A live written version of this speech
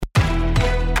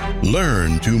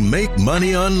Learn to make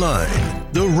money online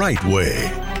the right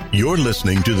way. You're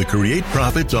listening to the Create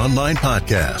Profits Online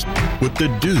podcast with the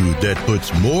dude that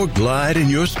puts more glide in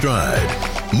your stride,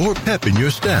 more pep in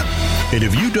your step. And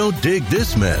if you don't dig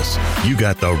this mess, you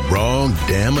got the wrong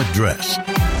damn address.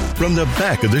 From the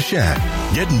back of the shack,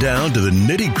 getting down to the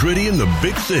nitty-gritty in the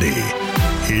big city,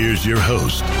 here's your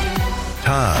host,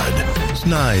 Todd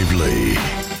Snively.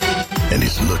 And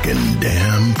he's looking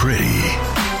damn pretty.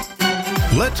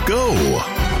 Let's go.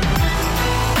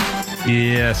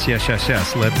 Yes.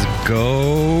 Let's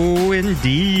go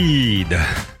indeed.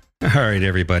 All right,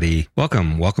 everybody.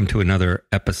 Welcome to another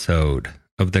episode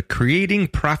of the Creating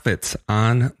Profits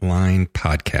Online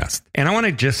podcast. And I want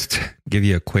to just give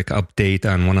you a quick update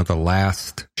on one of the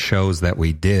last shows that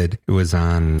we did. It was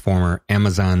on former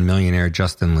Amazon millionaire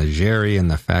Justin Legere and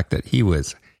the fact that he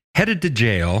was headed to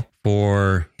jail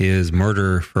for his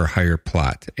murder for hire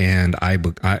plot. And I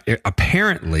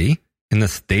apparently in the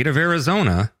state of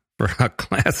Arizona, for a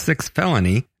class 6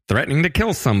 felony, threatening to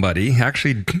kill somebody,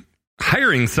 actually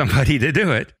hiring somebody to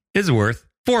do it, is worth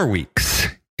 4 weeks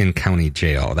in county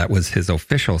jail. That was his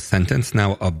official sentence.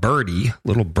 Now,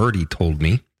 little birdie told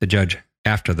me, the judge,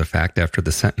 after the fact, after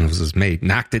the sentence was made,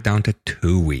 knocked it down to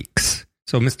 2 weeks.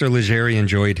 So Mr. Legere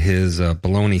enjoyed his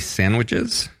bologna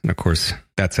sandwiches. And of course,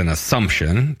 that's an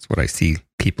assumption. It's what I see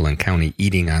people in county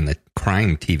eating on the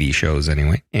crime TV shows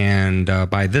anyway. And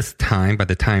by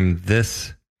the time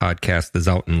this podcast is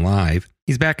out and live,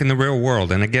 he's back in the real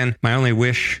world. And again, my only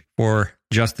wish for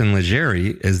Justin Legere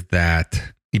is that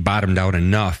he bottomed out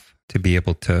enough to be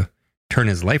able to turn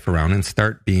his life around and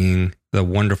start being the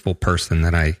wonderful person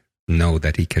that I know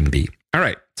that he can be. All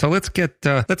right, so let's get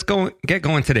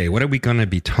going today. What are we going to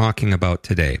be talking about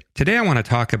today? Today, I want to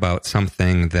talk about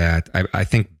something that I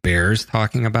think bears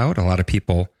talking about. A lot of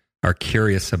people are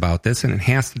curious about this, and it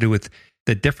has to do with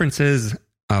the differences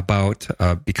about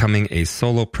becoming a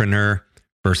solopreneur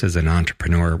versus an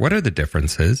entrepreneur. What are the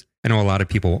differences? I know a lot of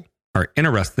people are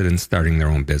interested in starting their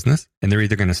own business, and they're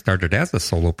either going to start it as a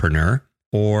solopreneur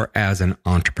or as an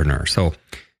entrepreneur. So,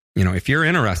 if you're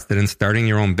interested in starting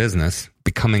your own business,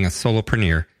 becoming a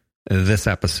solopreneur, this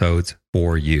episode's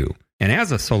for you. And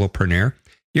as a solopreneur,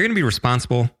 you're going to be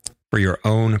responsible for your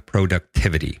own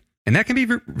productivity. And that can be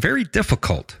very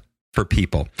difficult for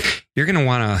people. You're going to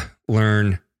want to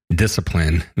learn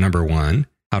discipline, number one,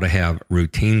 how to have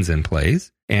routines in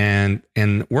place, and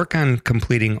work on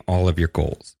completing all of your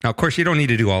goals. Now, of course, you don't need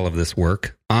to do all of this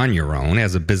work on your own.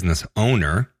 As a business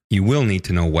owner, you will need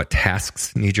to know what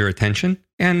tasks need your attention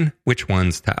and which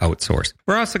ones to outsource.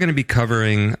 We're also going to be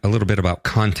covering a little bit about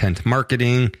content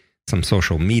marketing, some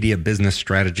social media business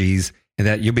strategies, and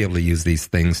that you'll be able to use these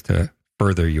things to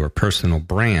further your personal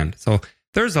brand. So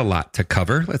there's a lot to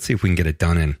cover. Let's see if we can get it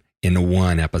done in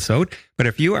one episode. But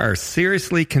if you are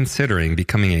seriously considering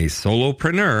becoming a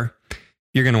solopreneur,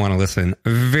 you're going to want to listen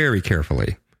very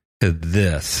carefully to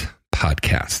this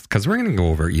podcast because we're going to go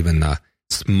over even the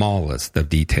smallest of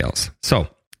details. So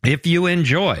if you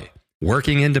enjoy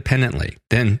working independently,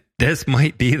 then this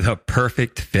might be the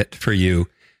perfect fit for you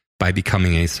by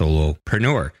becoming a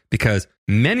solopreneur, because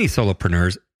many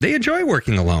solopreneurs, they enjoy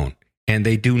working alone and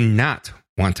they do not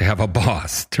want to have a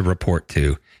boss to report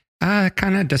to.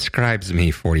 Kind of describes me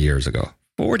 40 years ago.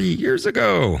 40 years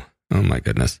ago. Oh my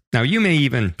goodness. Now you may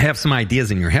even have some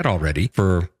ideas in your head already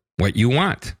for what you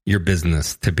want your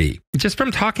business to be. Just from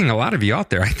talking a lot of you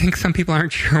out there, I think some people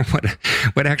aren't sure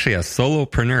what actually a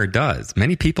solopreneur does.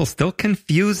 Many people still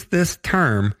confuse this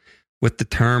term with the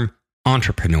term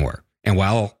entrepreneur. And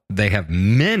while they have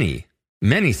many,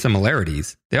 many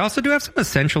similarities, they also do have some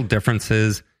essential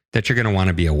differences that you're going to want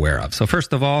to be aware of. So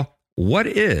first of all, what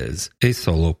is a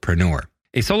solopreneur?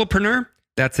 A solopreneur,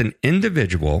 that's an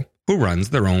individual who runs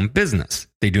their own business.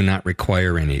 They do not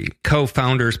require any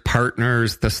co-founders,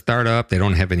 partners to start up. They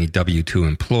don't have any W-2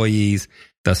 employees.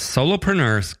 The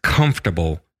solopreneur is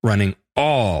comfortable running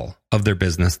all of their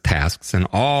business tasks and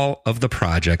all of the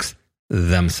projects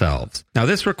themselves. Now,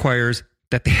 this requires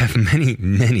that they have many,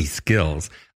 many skills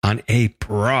on a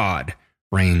broad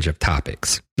range of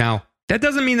topics. Now, that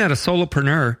doesn't mean that a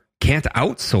solopreneur can't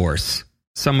outsource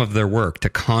some of their work to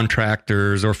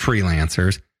contractors or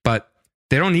freelancers, but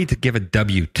they don't need to give a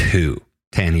W-2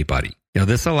 to anybody.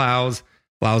 This allows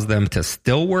them to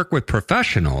still work with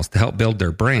professionals to help build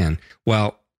their brand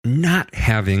while not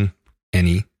having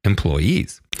any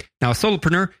employees. Now, a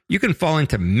solopreneur, you can fall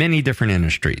into many different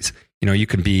industries. You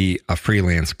can be a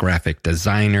freelance graphic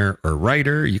designer or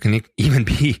writer. You can even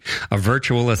be a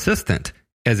virtual assistant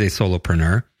as a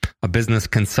solopreneur, a business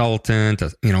consultant,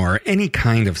 or any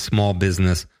kind of small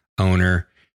business owner,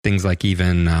 things like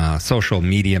even social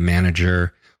media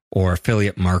manager or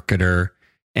affiliate marketer,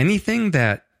 anything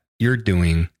that you're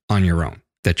doing on your own,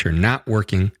 that you're not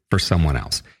working for someone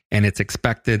else. And it's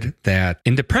expected that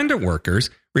independent workers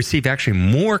receive actually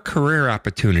more career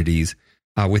opportunities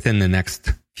within the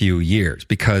next few years,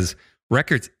 because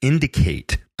records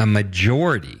indicate a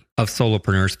majority of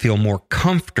solopreneurs feel more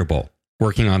comfortable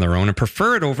working on their own and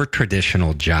prefer it over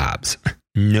traditional jobs.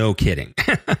 No kidding.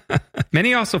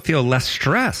 Many also feel less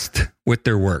stressed with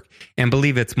their work and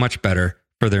believe it's much better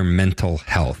for their mental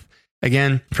health.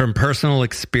 Again, from personal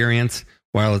experience,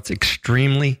 while it's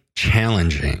extremely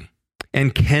challenging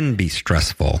and can be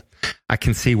stressful, I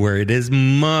can see where it is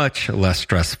much less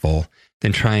stressful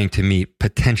than trying to meet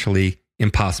potentially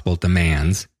impossible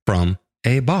demands from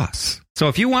a boss. So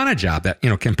if you want a job that,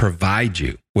 can provide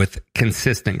you with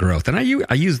consistent growth, and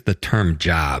I use the term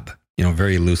job,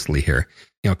 very loosely here,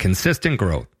 consistent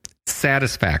growth,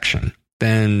 satisfaction,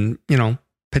 then,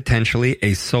 potentially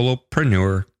a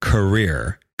solopreneur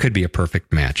career could be a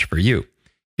perfect match for you.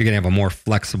 You're going to have a more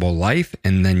flexible life,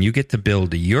 and then you get to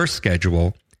build your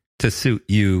schedule to suit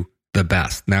you the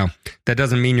best. Now, that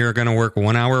doesn't mean you're going to work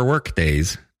 1 hour work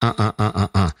days.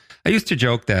 I used to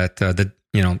joke that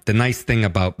the nice thing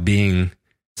about being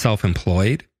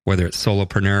self-employed, whether it's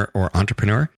solopreneur or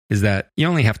entrepreneur, is that you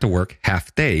only have to work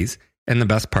half days. And the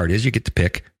best part is you get to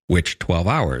pick which 12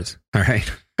 hours. All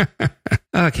right.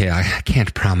 Okay. I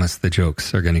can't promise the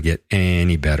jokes are going to get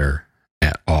any better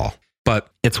at all, but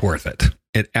it's worth it.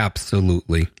 It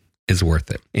absolutely is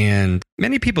worth it. And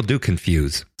many people do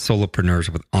confuse solopreneurs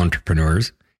with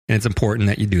entrepreneurs. And it's important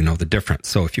that you do know the difference.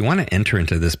 So if you want to enter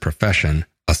into this profession,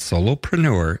 a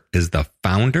solopreneur is the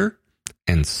founder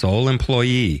and sole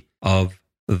employee of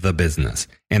the business.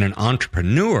 And an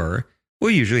entrepreneur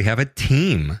will usually have a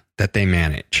team that they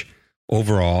manage.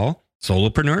 Overall,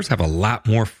 solopreneurs have a lot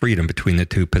more freedom between the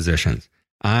two positions.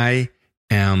 I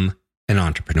am an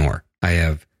entrepreneur. I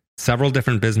have several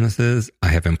different businesses. I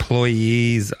have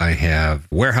employees. I have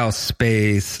warehouse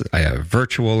space. I have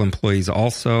virtual employees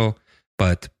also.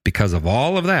 But because of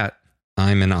all of that,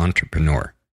 I'm an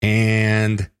entrepreneur.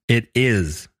 And it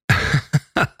is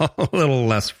a little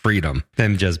less freedom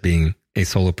than just being a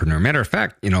solopreneur. Matter of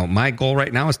fact, my goal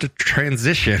right now is to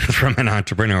transition from an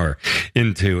entrepreneur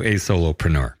into a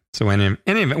solopreneur. So in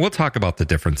any event, we'll talk about the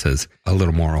differences a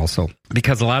little more also,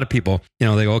 because a lot of people, they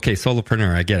go, okay,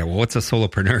 solopreneur, I get it. Well, what's a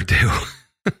solopreneur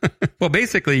do? Well,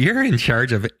 basically, you're in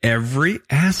charge of every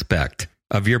aspect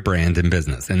of your brand and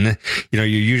business. And, you're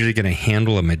usually going to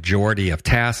handle a majority of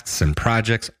tasks and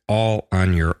projects all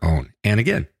on your own. And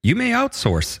again, you may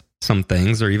outsource some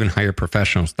things or even hire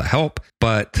professionals to help,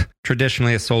 but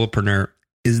traditionally a solopreneur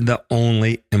is the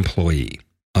only employee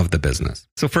of the business.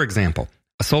 So for example,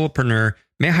 a solopreneur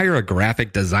may hire a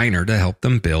graphic designer to help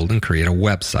them build and create a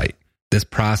website. This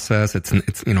process,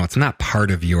 it's not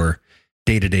part of your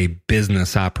day-to-day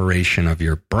business operation of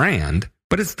your brand,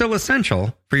 but it's still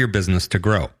essential for your business to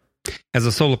grow. As a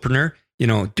solopreneur,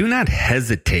 do not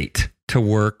hesitate to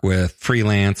work with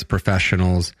freelance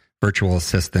professionals, virtual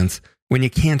assistants, when you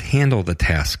can't handle the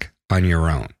task on your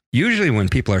own. Usually when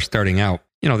people are starting out,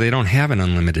 they don't have an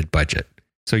unlimited budget.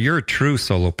 So you're a true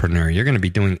solopreneur. You're going to be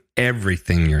doing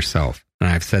everything yourself. And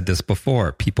I've said this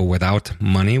before, people without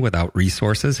money, without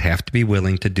resources, have to be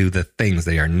willing to do the things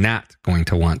they are not going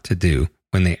to want to do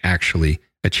when they actually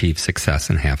achieve success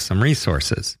and have some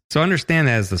resources. So understand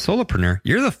that as the solopreneur,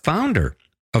 you're the founder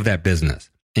of that business.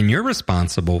 And you're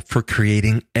responsible for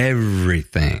creating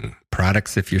everything.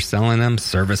 Products if you're selling them,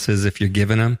 services if you're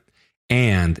giving them,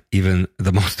 and even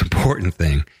the most important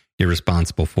thing, you're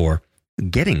responsible for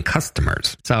getting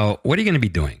customers. So what are you going to be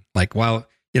doing? Like while,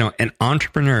 an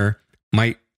entrepreneur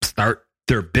might start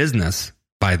their business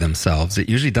by themselves, it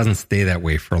usually doesn't stay that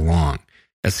way for long.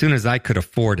 As soon as I could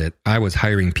afford it, I was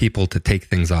hiring people to take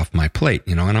things off my plate,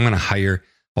 and I'm going to hire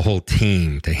a whole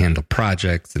team to handle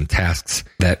projects and tasks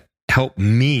that help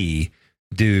me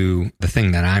do the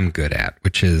thing that I'm good at,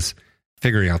 which is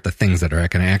figuring out the things that are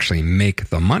going to actually make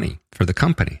the money for the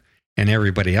company. And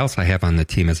everybody else I have on the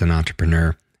team as an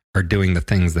entrepreneur are doing the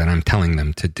things that I'm telling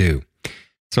them to do.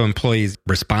 So employees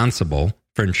responsible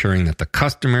for ensuring that the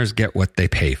customers get what they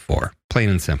pay for, plain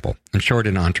and simple. In short,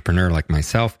 an entrepreneur like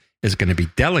myself is going to be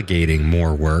delegating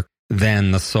more work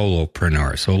than the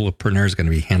solopreneur. Solopreneur is going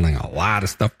to be handling a lot of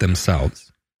stuff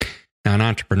themselves. Now, an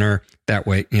entrepreneur that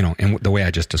way, and the way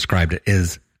I just described it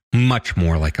is much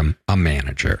more like a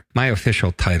manager. My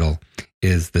official title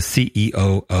is the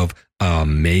CEO of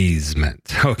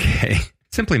Amazement. Okay.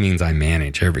 Simply means I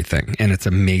manage everything, and it's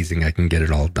amazing I can get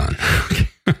it all done.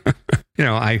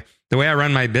 The way I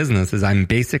run my business is I'm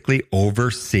basically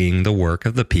overseeing the work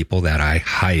of the people that I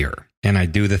hire. and I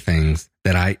do the things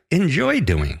that I enjoy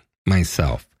doing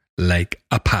myself, like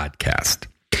a podcast.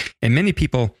 And many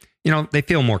people, they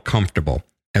feel more comfortable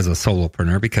as a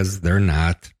solopreneur because they're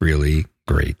not really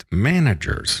great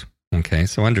managers. Okay,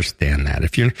 so understand that.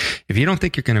 If you don't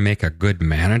think you're going to make a good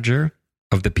manager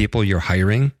of the people you're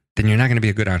hiring, then you're not going to be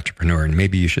a good entrepreneur. And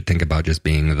maybe you should think about just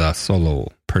being the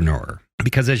solopreneur.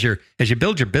 Because as you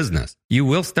build your business, you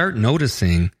will start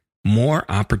noticing more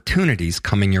opportunities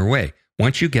coming your way.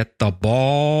 Once you get the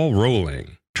ball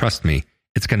rolling, trust me,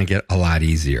 it's going to get a lot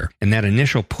easier. And that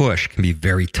initial push can be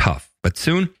very tough. But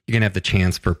soon you're going to have the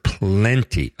chance for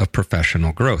plenty of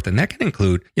professional growth. And that can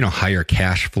include, higher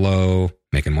cash flow,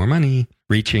 making more money,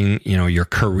 reaching, your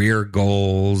career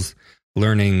goals,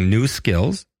 learning new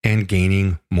skills, and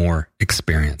gaining more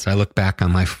experience. I look back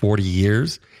on my 40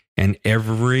 years, and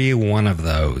every one of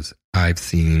those, I've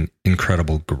seen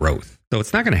incredible growth. So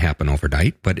it's not going to happen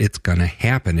overnight, but it's going to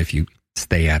happen if you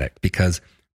stay at it, because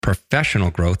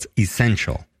professional growth is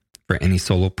essential for any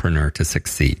solopreneur to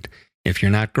succeed. If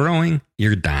you're not growing,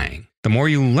 you're dying. The more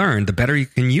you learn, the better you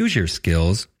can use your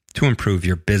skills to improve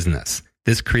your business.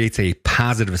 This creates a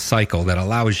positive cycle that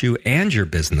allows you and your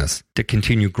business to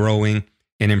continue growing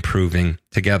and improving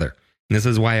together. And this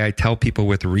is why I tell people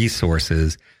with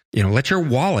resources, let your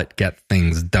wallet get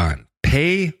things done.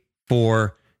 Pay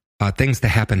for things to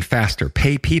happen faster.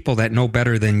 Pay people that know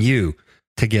better than you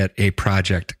to get a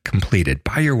project completed.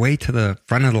 Buy your way to the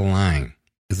front of the line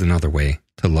is another way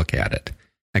to look at it.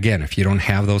 Again, if you don't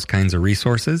have those kinds of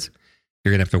resources,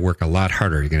 you're going to have to work a lot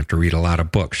harder. You're going to have to read a lot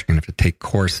of books. You're going to have to take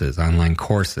courses, online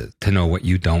courses, to know what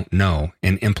you don't know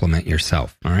and implement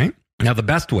yourself. All right. Now, the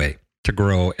best way to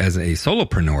grow as a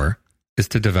solopreneur is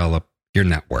to develop your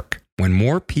network. When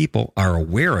more people are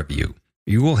aware of you,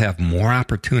 you will have more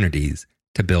opportunities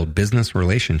to build business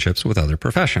relationships with other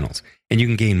professionals. And you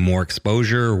can gain more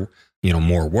exposure,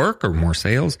 more work or more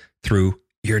sales through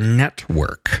your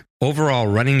network. Overall,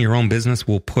 running your own business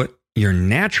will put your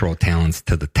natural talents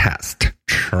to the test.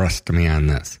 Trust me on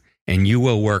this. And you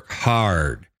will work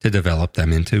hard to develop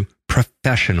them into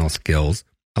professional skills,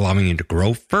 allowing you to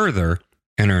grow further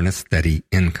and earn a steady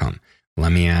income.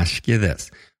 Let me ask you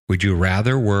this. Would you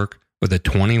rather work with a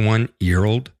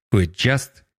 21-year-old who had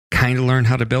just kind of learned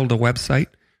how to build a website?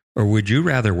 Or would you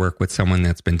rather work with someone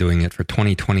that's been doing it for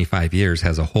 20, 25 years,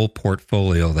 has a whole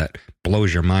portfolio that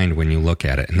blows your mind when you look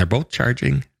at it? And they're both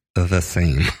charging the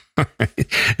same.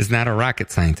 It's not a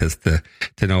rocket scientist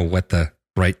to know what the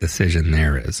right decision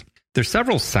there is. There's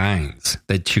several signs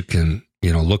that you can,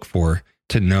 look for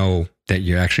to know that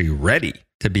you're actually ready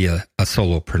to be a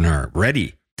solopreneur,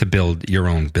 ready to build your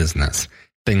own business.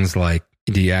 Things like,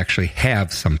 do you actually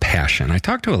have some passion? I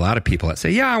talk to a lot of people that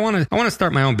say, I want to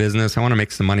start my own business. I want to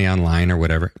make some money online or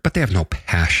whatever, but they have no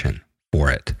passion for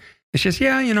it. It's just,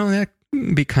 that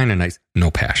would be kind of nice.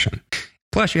 No passion.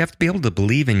 Plus, you have to be able to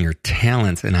believe in your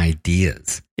talents and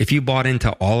ideas. If you bought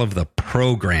into all of the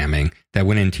programming that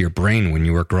went into your brain when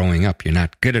you were growing up, you're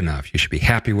not good enough. You should be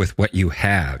happy with what you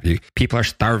have. People are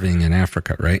starving in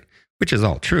Africa, right? Which is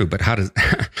all true, but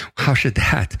how should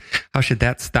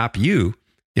that stop you,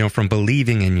 from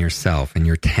believing in yourself and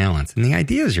your talents and the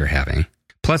ideas you're having?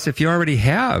 Plus, if you already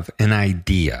have an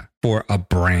idea for a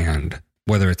brand,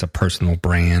 whether it's a personal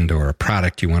brand or a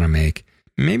product you want to make,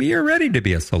 maybe you're ready to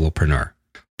be a solopreneur,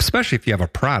 especially if you have a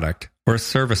product or a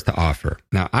service to offer.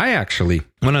 Now,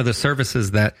 one of the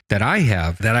services that I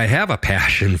have a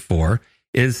passion for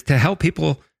is to help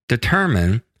people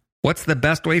determine what's the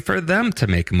best way for them to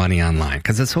make money online,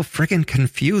 because it's so freaking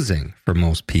confusing for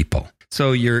most people.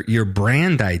 So your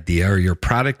brand idea or your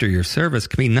product or your service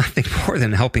can be nothing more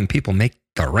than helping people make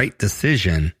the right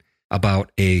decision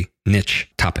about a niche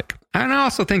topic. And I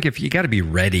also think if you got to be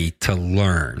ready to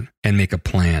learn and make a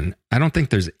plan, I don't think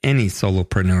there's any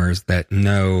solopreneurs that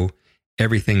know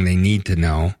everything they need to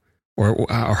know, or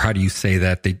how do you say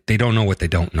that? They don't know what they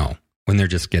don't know when they're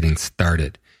just getting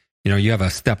started. You have a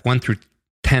step 1 through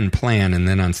 10 plan, and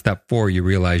then on step 4, you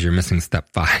realize you're missing step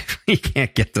 5. You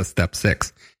can't get to step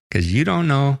 6 because you don't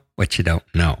know what you don't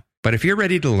know. But if you're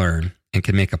ready to learn and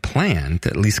can make a plan to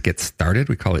at least get started,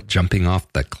 we call it jumping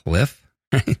off the cliff,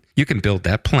 right? You can build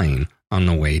that plane on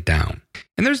the way down.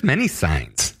 And there's many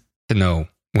signs to know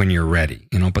when you're ready,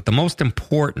 but the most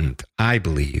important, I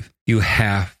believe, you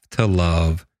have to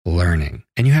love learning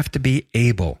and you have to be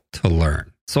able to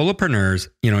learn. Solopreneurs,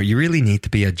 you really need to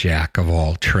be a jack of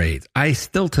all trades. I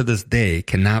still to this day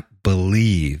cannot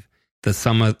believe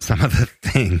some of the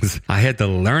things I had to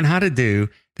learn how to do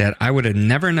that I would have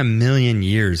never in a million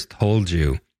years told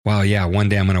you, well, yeah, one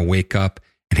day I'm going to wake up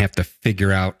and have to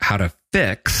figure out how to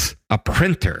fix a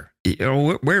printer.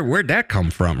 Where'd that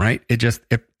come from, right?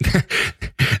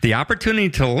 The opportunity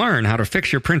to learn how to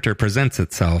fix your printer presents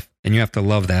itself, and you have to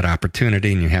love that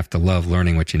opportunity, and you have to love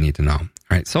learning what you need to know. All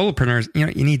right, solopreneurs,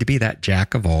 you need to be that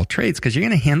jack of all trades because you're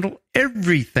going to handle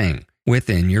everything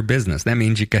within your business. That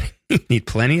means you need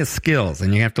plenty of skills,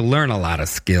 and you have to learn a lot of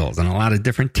skills and a lot of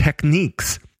different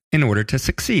techniques in order to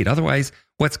succeed. Otherwise,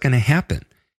 what's going to happen?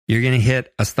 You're going to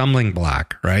hit a stumbling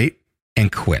block, right?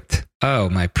 And quit. Oh,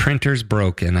 my printer's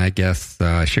broken. I guess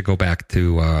I should go back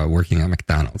to working at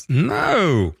McDonald's.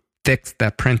 No, fix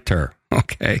that printer.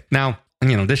 Okay. Now,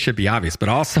 this should be obvious, but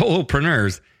all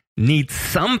solopreneurs need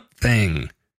something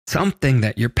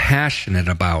that you're passionate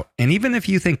about. And even if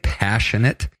you think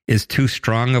passionate is too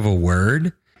strong of a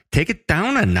word, take it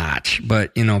down a notch.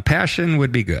 But, passion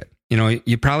would be good.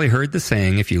 You probably heard the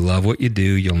saying, if you love what you do,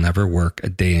 you'll never work a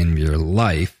day in your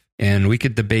life. And we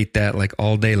could debate that like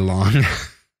all day long.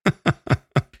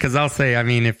 Because I'll say,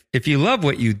 if you love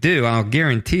what you do, I'll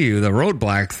guarantee you the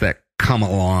roadblocks that come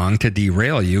along to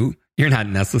derail you, you're not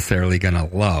necessarily going to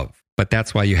love. But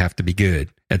that's why you have to be good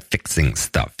at fixing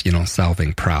stuff,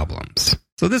 solving problems.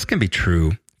 So this can be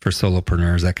true for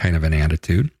solopreneurs, that kind of an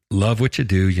attitude. Love what you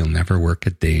do, you'll never work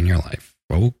a day in your life.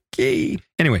 Okay.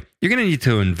 Anyway, you're going to need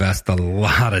to invest a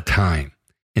lot of time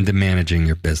into managing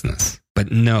your business.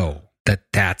 But know that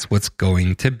that's what's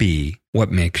going to be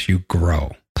what makes you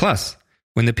grow. Plus,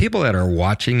 when the people that are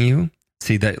watching you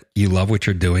see that you love what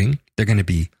you're doing, they're going to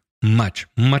be much,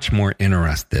 much more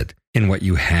interested in what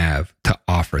you have to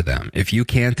offer them. If you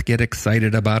can't get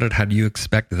excited about it, how do you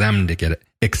expect them to get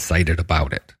excited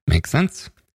about it? Make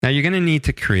sense? Now, you're going to need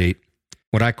to create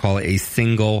what I call a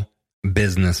single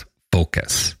business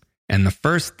focus. And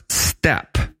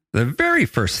the very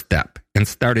first step in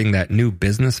starting that new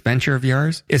business venture of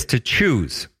yours is to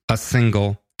choose a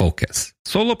single focus.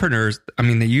 Solopreneurs,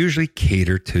 they usually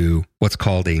cater to what's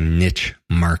called a niche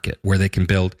market where they can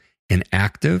build an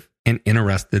active and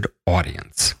interested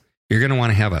audience. You're going to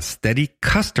want to have a steady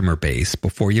customer base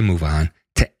before you move on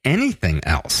to anything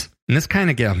else. And this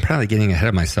I'm probably getting ahead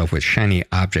of myself with shiny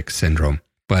object syndrome,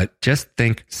 but just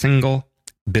think single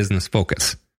business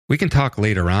focus. We can talk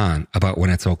later on about when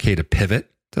it's okay to pivot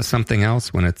to something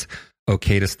else, when it's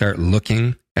okay to start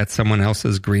looking at someone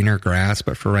else's greener grass.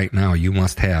 But for right now, you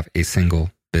must have a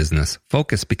single business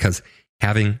focus because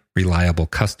having reliable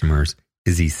customers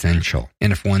is essential.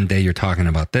 And if one day you're talking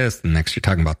about this, the next you're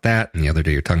talking about that, and the other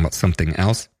day you're talking about something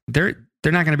else, they're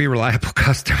not going to be reliable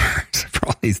customers for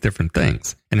all these different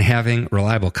things. And having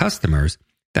reliable customers,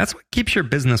 that's what keeps your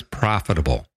business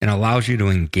profitable and allows you to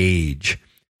engage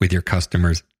with your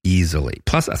customers easily.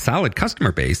 Plus, a solid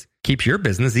customer base keeps your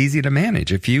business easy to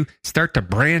manage. If you start to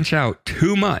branch out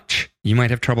too much, you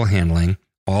might have trouble handling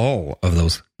all of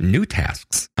those new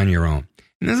tasks on your own.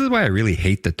 And this is why I really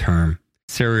hate the term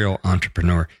serial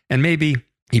entrepreneur and maybe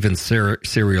even serial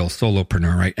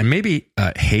solopreneur, right? And maybe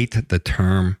hate the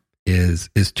term is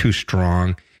too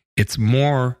strong. It's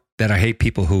more that I hate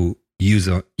people who use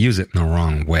it in the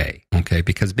wrong way, okay?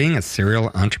 Because being a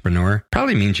serial entrepreneur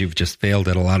probably means you've just failed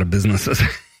at a lot of businesses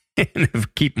and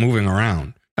keep moving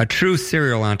around. A true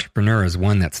serial entrepreneur is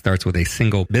one that starts with a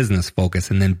single business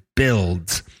focus and then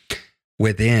builds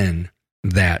within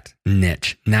that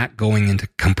niche, not going into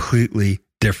completely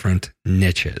different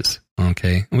niches,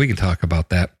 okay? And we can talk about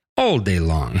that all day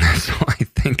long. So I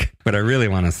think what I really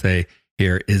want to say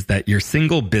here is that your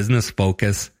single business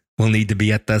focus will need to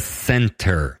be at the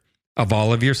center of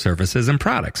all of your services and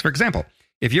products. For example,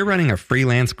 if you're running a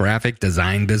freelance graphic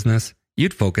design business,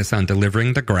 you'd focus on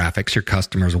delivering the graphics your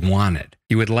customers wanted.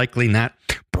 You would likely not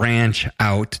branch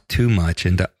out too much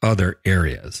into other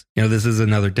areas. This is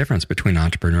another difference between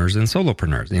entrepreneurs and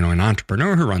solopreneurs. An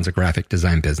entrepreneur who runs a graphic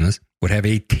design business would have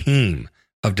a team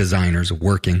of designers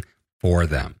working for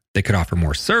them. They could offer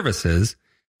more services,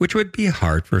 which would be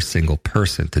hard for a single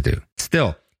person to do.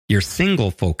 Still, your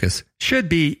single focus should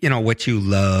be, what you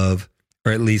love,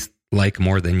 or at least like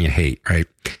more than you hate, right?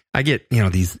 I get,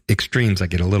 these extremes, I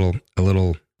get a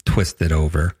little twisted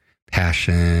over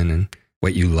passion and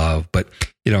what you love. But,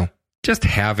 just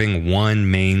having one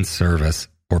main service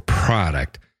or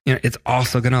product, it's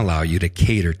also going to allow you to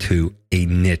cater to a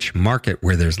niche market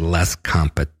where there's less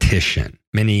competition.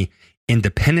 Many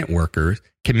independent workers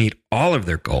can meet all of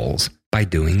their goals by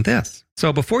doing this.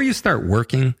 So before you start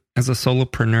working as a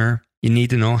solopreneur, you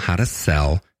need to know how to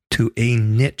sell to a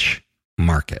niche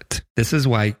market. This is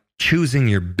why choosing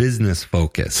your business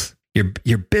focus,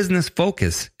 your business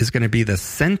focus is going to be the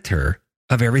center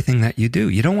of everything that you do.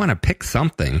 You don't want to pick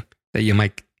something that you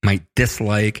might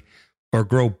dislike or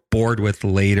grow bored with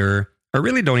later, or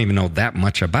really don't even know that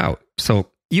much about. So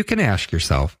you can ask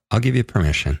yourself, I'll give you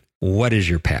permission, what is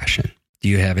your passion? Do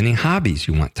you have any hobbies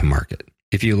you want to market?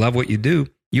 If you love what you do,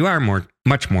 you are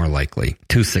much more likely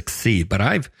to succeed. But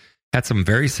I've had some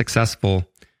very successful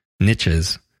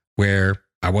niches where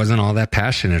I wasn't all that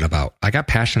passionate about. I got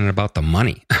passionate about the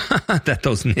money that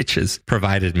those niches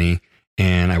provided me.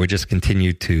 And I would just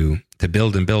continue to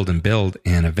build and build and build,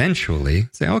 and eventually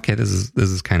say, okay, this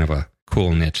is kind of a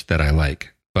cool niche that I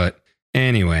like. But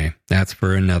anyway, that's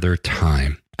for another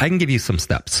time. I can give you some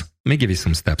steps. Let me give you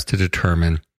some steps to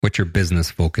determine what your business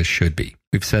focus should be.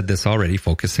 We've said this already,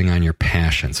 focusing on your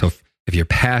passion. So if you're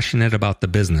passionate about the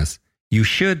business, you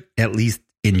should at least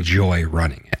enjoy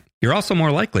running it. You're also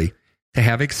more likely to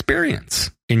have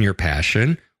experience in your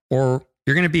passion, or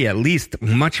you're going to be at least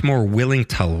much more willing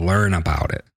to learn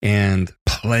about it. And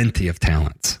plenty of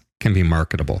talents can be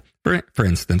marketable. For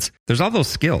instance, there's all those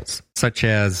skills such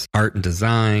as art and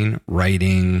design,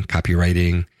 writing,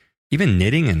 copywriting, even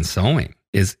knitting and sewing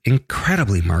is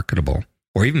incredibly marketable.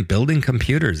 Or even building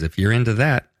computers. If you're into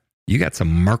that, you got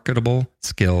some marketable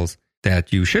skills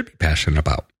that you should be passionate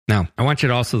about. Now, I want you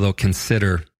to also, though,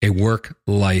 consider a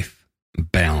work-life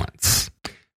balance.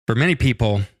 For many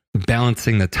people,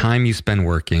 balancing the time you spend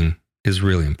working is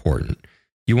really important.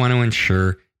 You want to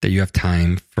ensure that you have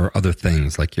time for other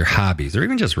things like your hobbies or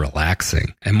even just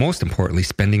relaxing. And most importantly,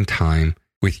 spending time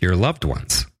with your loved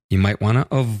ones. You might want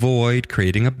to avoid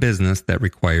creating a business that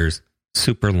requires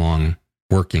super long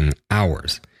working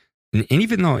hours. And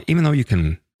even though you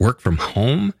can work from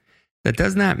home, that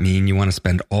does not mean you want to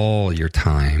spend all your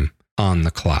time on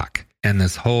the clock. And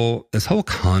this whole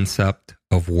concept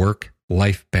of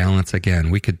work-life balance, again,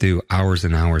 we could do hours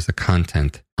and hours of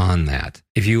content on that.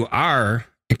 If you are,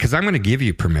 because I'm going to give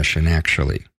you permission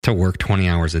actually to work 20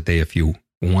 hours a day if you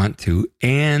want to,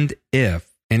 and if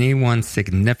anyone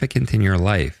significant in your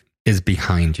life is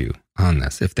behind you on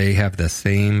this, if they have the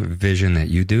same vision that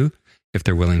you do, if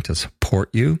they're willing to support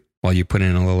you while you put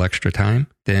in a little extra time,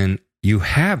 then you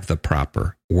have the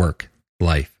proper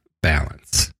work-life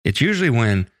balance. It's usually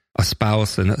when a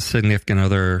spouse and a significant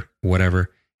other,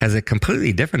 whatever, has a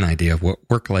completely different idea of what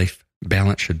work-life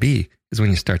balance should be, is when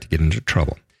you start to get into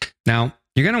trouble. Now,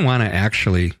 you're going to want to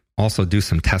actually also do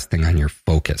some testing on your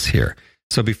focus here.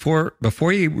 So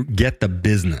before you get the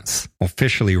business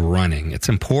officially running, it's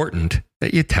important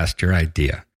that you test your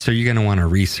idea. So you're going to want to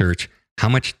research how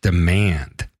much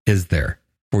demand is there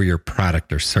for your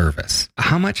product or service?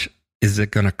 How much is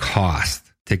it going to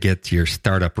cost to get your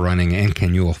startup running, and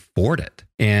can you afford it?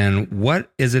 And what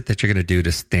is it that you're going to do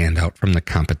to stand out from the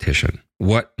competition?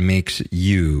 What makes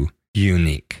you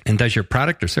unique? And does your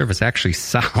product or service actually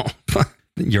solve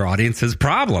your audience's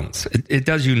problems? It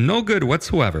does you no good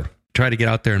whatsoever. Try to get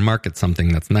out there and market something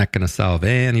that's not going to solve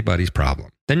anybody's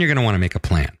problem. Then you're going to want to make a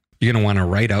plan. You're going to want to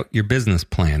write out your business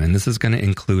plan, and this is going to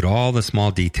include all the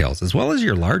small details as well as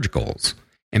your large goals.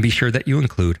 And be sure that you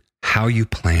include how you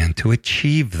plan to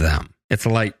achieve them. It's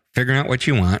like figuring out what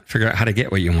you want, figure out how to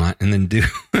get what you want, and then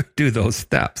do those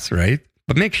steps, right?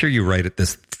 But make sure you write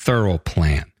this thorough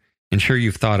plan. Ensure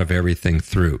you've thought of everything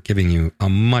through, giving you a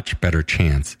much better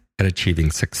chance at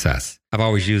achieving success. I've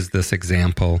always used this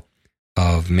example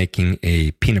of making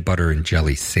a peanut butter and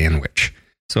jelly sandwich.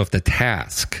 So if the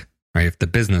task, right, if the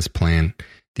business plan,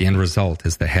 the end result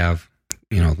is to have,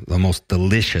 the most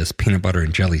delicious peanut butter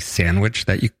and jelly sandwich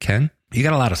that you can, you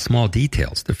got a lot of small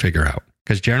details to figure out.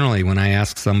 Because generally when I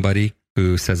ask somebody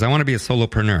who says, I want to be a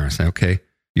solopreneur, I say, okay,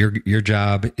 your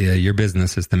job, your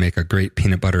business is to make a great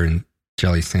peanut butter and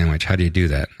jelly sandwich. How do you do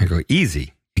that? I go,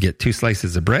 easy. You get 2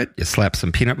 slices of bread, you slap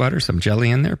some peanut butter, some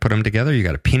jelly in there, put them together, you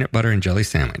got a peanut butter and jelly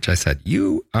sandwich. I said,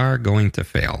 you are going to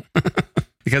fail.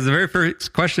 Because the very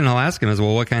first question I'll ask him is,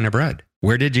 well, what kind of bread?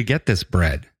 Where did you get this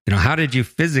bread? How did you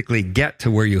physically get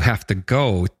to where you have to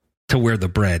go to where the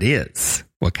bread is?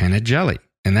 What kind of jelly?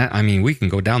 And we can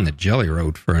go down the jelly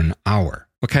road for an hour.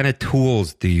 What kind of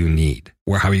tools do you need?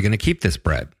 How are you going to keep this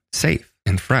bread safe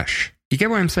and fresh? You get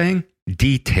what I'm saying?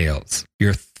 Details.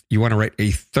 You want to write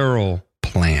a thorough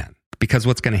plan. Because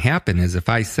what's going to happen is if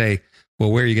I say,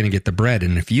 well, where are you going to get the bread?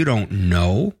 And if you don't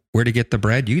know where to get the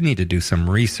bread, you need to do some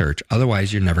research.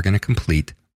 Otherwise, you're never going to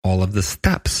complete all of the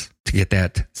steps to get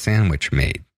that sandwich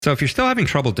made. So if you're still having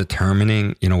trouble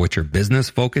determining, what your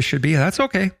business focus should be, that's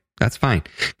okay. That's fine.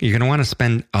 You're going to want to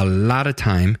spend a lot of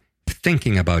time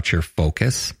thinking about your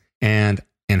focus and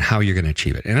how you're going to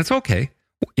achieve it. And it's okay.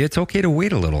 It's okay to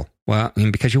wait a little. Well,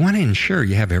 because you want to ensure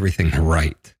you have everything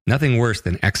right. Nothing worse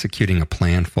than executing a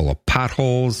plan full of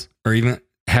potholes or even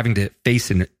having to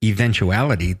face an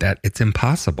eventuality that it's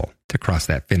impossible to cross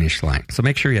that finish line. So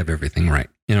make sure you have everything right.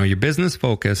 Your business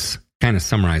focus, kind of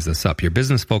summarize this up. Your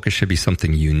business focus should be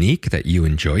something unique that you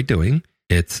enjoy doing.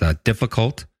 It's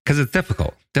difficult because it's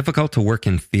difficult to work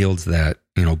in fields that,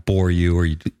 bore you or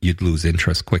you'd lose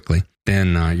interest quickly.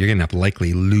 Then you're going to end up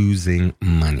likely losing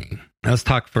money. Now, let's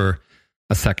talk for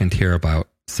a second here about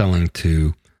selling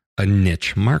to a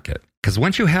niche market. Because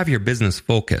once you have your business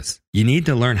focus, you need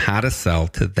to learn how to sell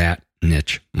to that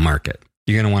niche market.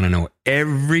 You're going to want to know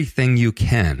everything you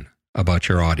can about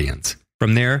your audience.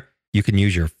 From there, you can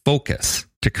use your focus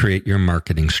to create your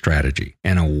marketing strategy.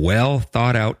 And a well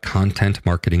thought out content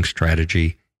marketing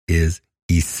strategy is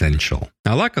essential.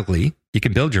 Now, luckily, you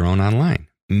can build your own online.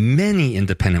 Many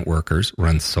independent workers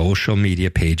run social media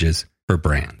pages for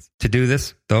brands. To do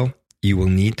this, though, you will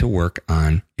need to work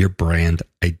on your brand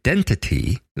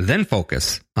identity, then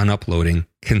focus on uploading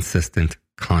consistent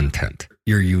content.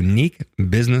 Your unique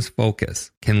business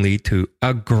focus can lead to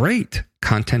a great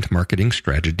content marketing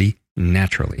strategy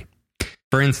naturally.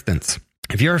 For instance,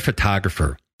 if you're a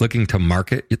photographer looking to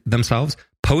market themselves,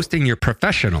 posting your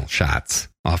professional shots,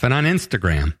 often on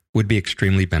Instagram, would be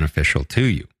extremely beneficial to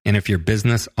you. And if your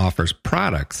business offers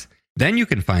products, then you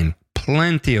can find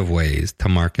plenty of ways to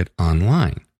market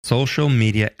online. Social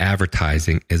media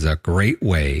advertising is a great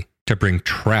way to bring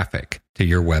traffic to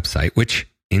your website, which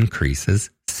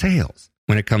increases sales.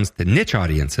 When it comes to niche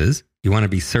audiences, you want to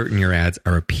be certain your ads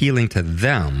are appealing to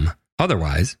them.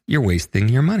 Otherwise, you're wasting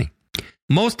your money.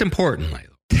 Most importantly,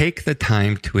 take the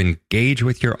time to engage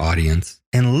with your audience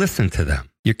and listen to them.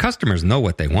 Your customers know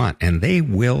what they want, and they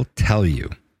will tell you.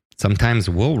 Sometimes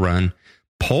we'll run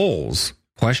polls,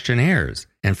 questionnaires,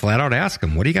 and flat out ask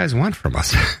them, what do you guys want from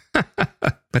us?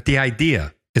 But the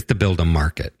idea is to build a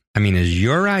market. I mean, is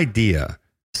your idea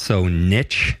so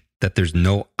niche that there's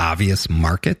no obvious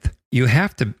market? You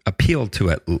have to appeal to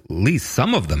at least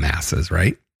some of the masses,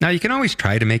 right? Now, you can always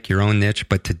try to make your own niche,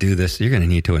 but to do this, you're going to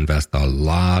need to invest a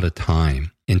lot of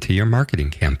time into your marketing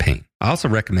campaign. I also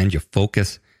recommend you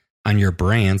focus on your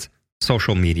brand's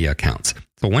social media accounts.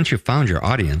 So once you've found your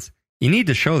audience, you need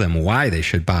to show them why they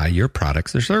should buy your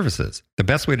products or services. The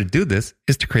best way to do this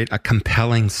is to create a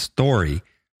compelling story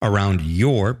around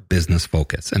your business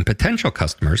focus. And potential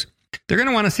customers, they're going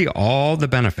to want to see all the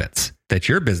benefits that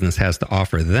your business has to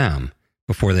offer them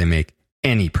before they make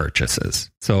any purchases.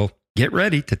 So get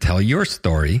ready to tell your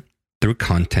story through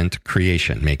content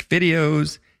creation. Make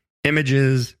videos,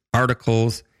 images,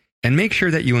 articles, and make sure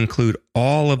that you include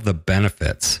all of the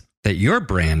benefits that your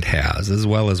brand has, as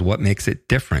well as what makes it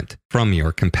different from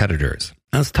your competitors.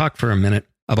 Let's talk for a minute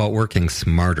about working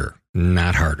smarter,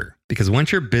 not harder. Because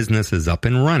once your business is up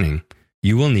and running,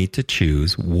 you will need to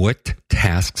choose what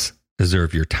tasks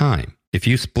deserve your time. If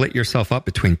you split yourself up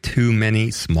between too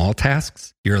many small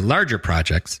tasks, your larger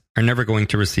projects are never going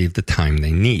to receive the time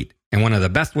they need. And one of the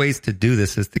best ways to do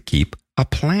this is to keep a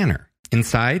planner.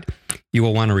 Inside, you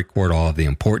will want to record all of the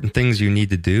important things you need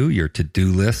to do, your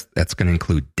to-do list that's going to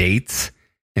include dates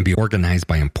and be organized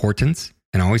by importance,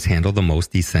 and always handle the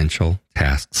most essential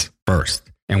tasks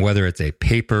first. And whether it's a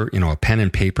paper, a pen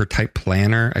and paper type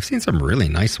planner, I've seen some really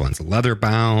nice ones, leather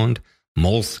bound,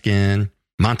 moleskin,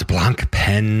 Mont Blanc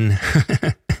pen.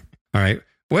 All right.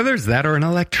 Whether it's that or an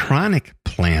electronic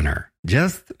planner,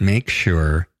 just make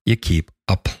sure you keep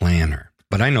a planner.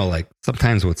 But I know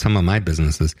sometimes with some of my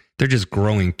businesses, they're just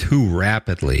growing too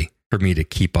rapidly for me to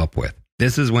keep up with.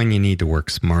 This is when you need to work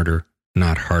smarter,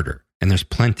 not harder. And there's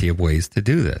plenty of ways to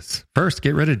do this. First,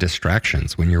 get rid of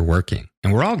distractions when you're working.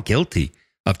 And we're all guilty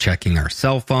of checking our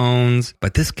cell phones,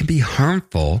 but this can be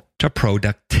harmful to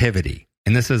productivity.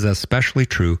 And this is especially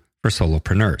true for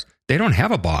solopreneurs. They don't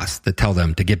have a boss to tell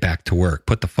them to get back to work,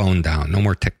 put the phone down, no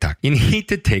more TikTok. You need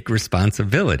to take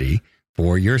responsibility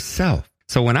for yourself.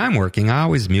 So when I'm working, I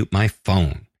always mute my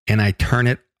phone and I turn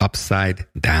it upside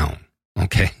down.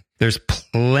 Okay. There's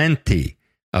plenty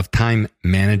of time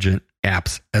management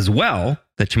apps as well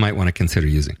that you might want to consider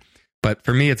using. But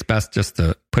for me, it's best just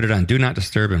to put it on Do Not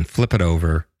Disturb and flip it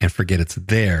over and forget it's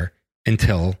there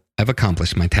until I've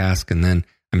accomplished my task. And then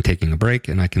I'm taking a break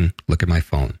and I can look at my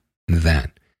phone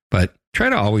then. But try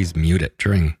to always mute it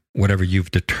during whatever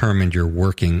you've determined your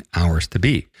working hours to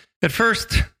be. At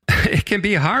first, it can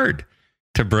be hard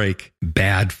to break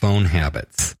bad phone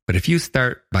habits. But if you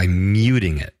start by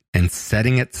muting it and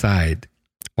setting it aside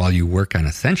while you work on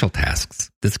essential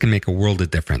tasks, this can make a world of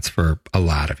difference for a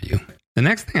lot of you. The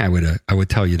next thing I would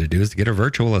tell you to do is to get a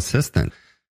virtual assistant,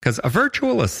 because a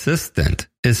virtual assistant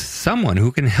is someone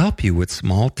who can help you with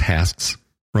small tasks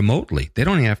remotely. They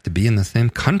don't have to be in the same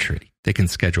country. They can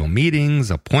schedule meetings,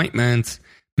 appointments,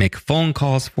 make phone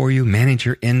calls for you, manage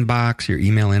your inbox, your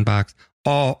email inbox,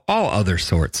 all other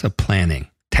sorts of planning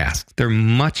tasks. They're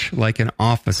much like an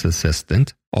office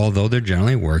assistant, although they're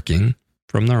generally working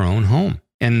from their own home.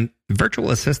 And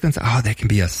Virtual assistants, they can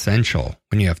be essential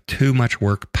when you have too much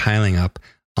work piling up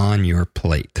on your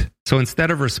plate. So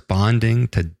instead of responding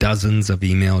to dozens of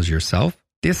emails yourself,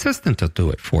 the assistant will do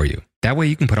it for you. That way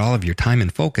you can put all of your time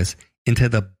and focus into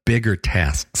the bigger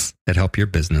tasks that help your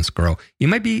business grow. You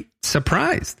might be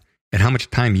surprised at how much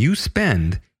time you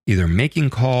spend either making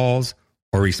calls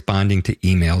or responding to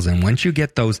emails. And once you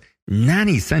get those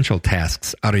non-essential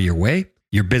tasks out of your way,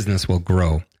 your business will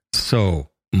grow so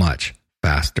much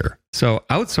faster. So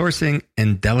outsourcing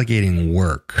and delegating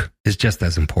work is just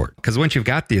as important, because once you've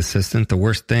got the assistant, the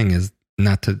worst thing is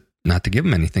not to give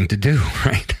them anything to do,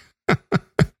 right?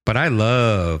 But I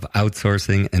love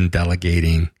outsourcing and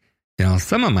delegating,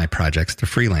 some of my projects to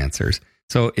freelancers.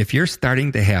 So if you're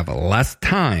starting to have less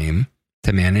time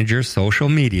to manage your social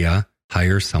media,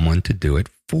 hire someone to do it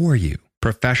for you.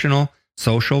 Professional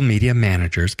social media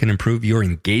managers can improve your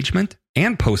engagement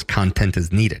and post content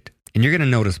as needed. And you're going to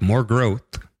notice more growth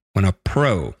when a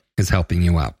pro is helping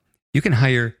you out. You can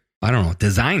hire,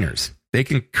 designers. They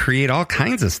can create all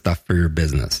kinds of stuff for your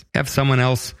business. Have someone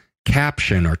else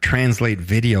caption or translate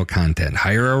video content.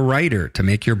 Hire a writer to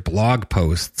make your blog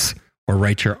posts or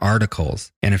write your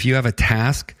articles. And if you have a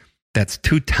task that's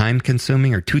too time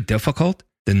consuming or too difficult,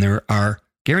 then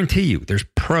guarantee you, there's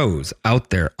pros out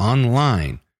there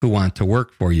online who want to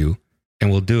work for you and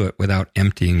will do it without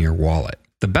emptying your wallet.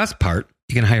 The best part,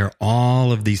 you can hire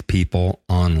all of these people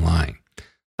online.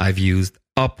 I've used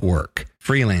Upwork,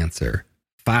 Freelancer,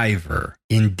 Fiverr,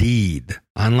 Indeed,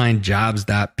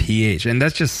 onlinejobs.ph, and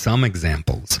that's just some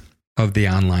examples of the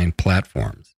online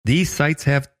platforms. These sites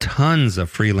have tons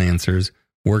of freelancers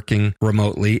working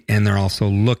remotely, and they're also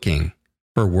looking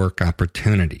for work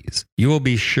opportunities. You will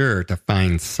be sure to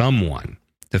find someone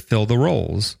to fill the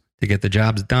roles to get the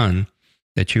jobs done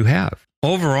that you have.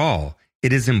 Overall,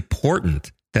 it is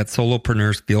important that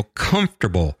solopreneurs feel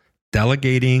comfortable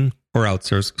delegating or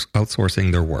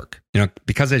outsourcing their work.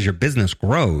 Because as your business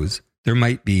grows, there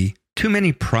might be too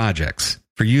many projects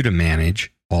for you to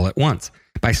manage all at once.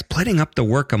 By splitting up the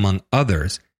work among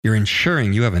others, you're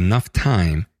ensuring you have enough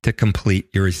time to complete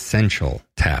your essential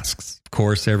tasks. Of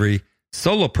course, every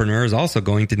solopreneur is also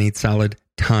going to need solid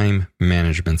time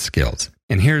management skills.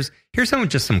 And here's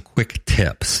some quick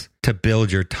tips to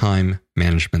build your time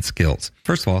management skills.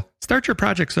 First of all, start your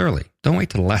projects early. Don't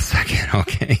wait till the last second,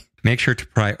 okay? Make sure to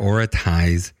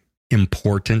prioritize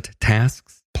important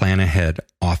tasks. Plan ahead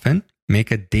often.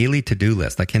 Make a daily to-do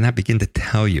list. I cannot begin to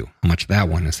tell you how much that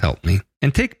one has helped me.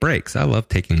 And take breaks. I love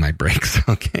taking my breaks,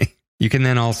 okay? You can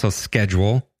then also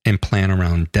schedule and plan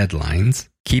around deadlines.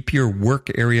 Keep your work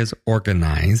areas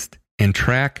organized and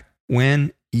track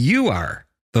when you are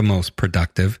the most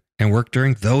productive and work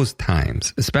during those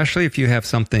times, especially if you have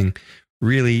something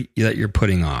really that you're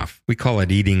putting off. We call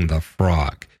it eating the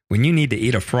frog. When you need to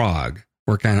eat a frog,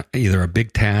 work on either a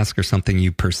big task or something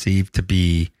you perceive to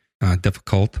be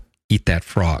difficult, eat that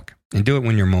frog and do it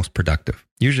when you're most productive,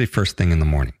 usually first thing in the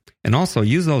morning. And also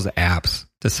use those apps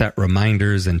to set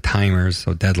reminders and timers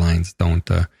so deadlines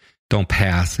don't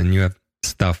pass and you have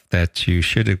stuff that you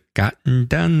should have gotten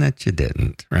done that you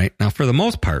didn't, right? Now, for the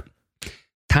most part,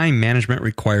 time management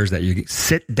requires that you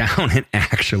sit down and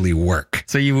actually work.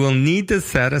 So you will need to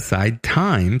set aside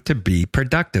time to be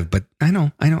productive. But I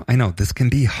know this can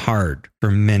be hard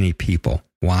for many people.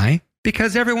 Why?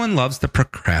 Because everyone loves to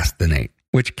procrastinate,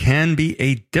 which can be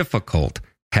a difficult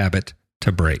habit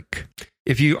to break.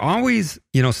 If you always,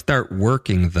 start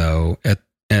working though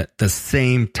at the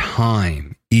same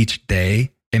time each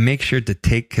day and make sure to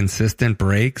take consistent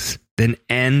breaks, then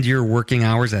end your working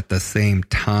hours at the same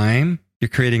time, you're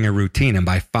creating a routine. And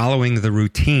by following the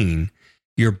routine,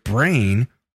 your brain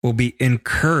will be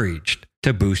encouraged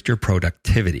to boost your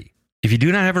productivity. If you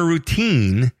do not have a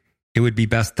routine, it would be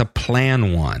best to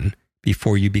plan one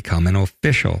before you become an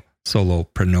official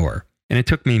solopreneur. And it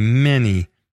took me many,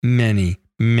 many,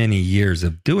 many years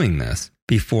of doing this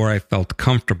before I felt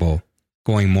comfortable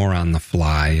going more on the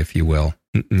fly, if you will.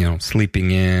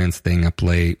 Sleeping in, staying up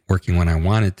late, working when I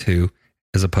wanted to,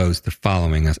 as opposed to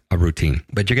following a routine.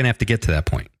 But you're going to have to get to that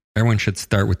point. Everyone should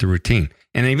start with the routine.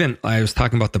 And even I was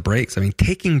talking about the breaks.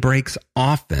 Taking breaks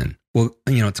often will,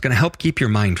 it's going to help keep your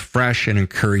mind fresh and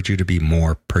encourage you to be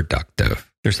more productive.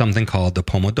 There's something called the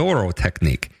Pomodoro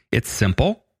technique. It's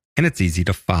simple and it's easy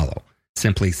to follow.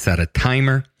 Simply set a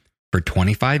timer for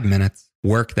 25 minutes,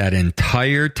 work that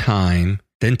entire time,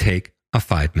 then take a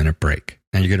 5-minute break.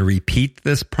 Now you're going to repeat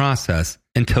this process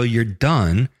until you're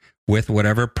done with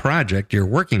whatever project you're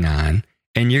working on,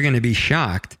 and you're going to be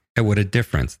shocked at what a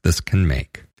difference this can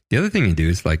make. The other thing you do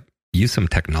is use some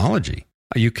technology.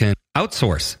 You can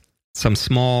outsource some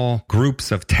small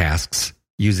groups of tasks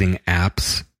using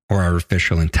apps or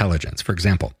artificial intelligence. For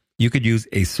example, you could use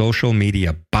a social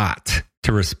media bot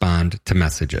to respond to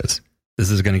messages. This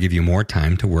is going to give you more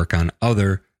time to work on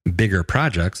other bigger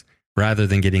projects rather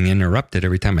than getting interrupted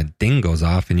every time a ding goes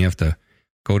off and you have to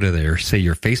go to your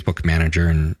Facebook manager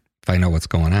and find out what's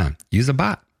going on. Use a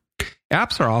bot.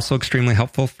 Apps are also extremely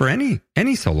helpful for any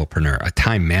solopreneur. A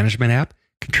time management app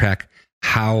can track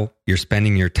how you're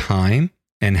spending your time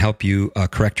and help you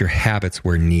correct your habits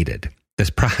where needed. This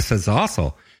process is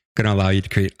also going to allow you to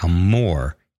create a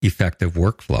more effective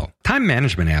workflow. Time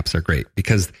management apps are great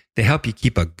because they help you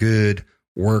keep a good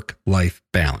work-life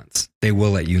balance. They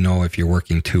will let you know if you're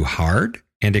working too hard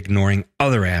and ignoring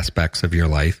other aspects of your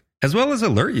life, as well as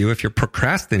alert you if you're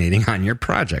procrastinating on your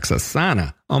projects.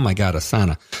 Asana. Oh my God,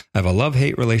 Asana. I have a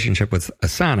love-hate relationship with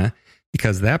Asana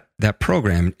because that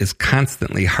program is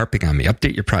constantly harping on me.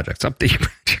 Update your projects.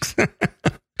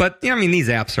 But these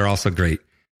apps are also great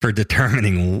for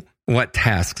determining what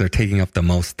tasks are taking up the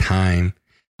most time,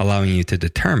 allowing you to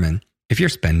determine if you're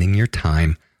spending your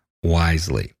time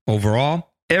wisely.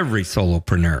 Overall, every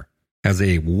solopreneur has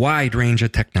a wide range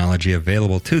of technology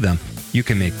available to them. You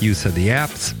can make use of the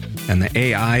apps and the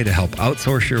AI to help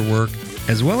outsource your work,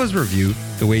 as well as review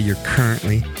the way you're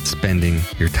currently spending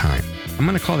your time. I'm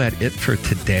going to call that it for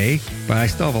today, but I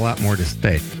still have a lot more to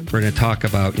say. We're going to talk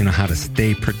about, how to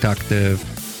stay productive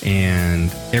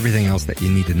and everything else that you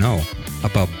need to know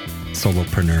about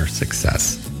solopreneur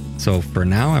success. So for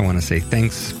now, I want to say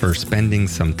thanks for spending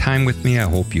some time with me. I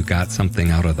hope you got something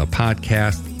out of the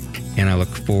podcast, and I look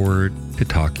forward to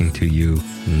talking to you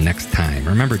next time.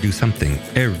 Remember, do something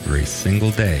every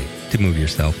single day to move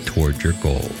yourself toward your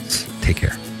goals. Take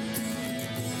care.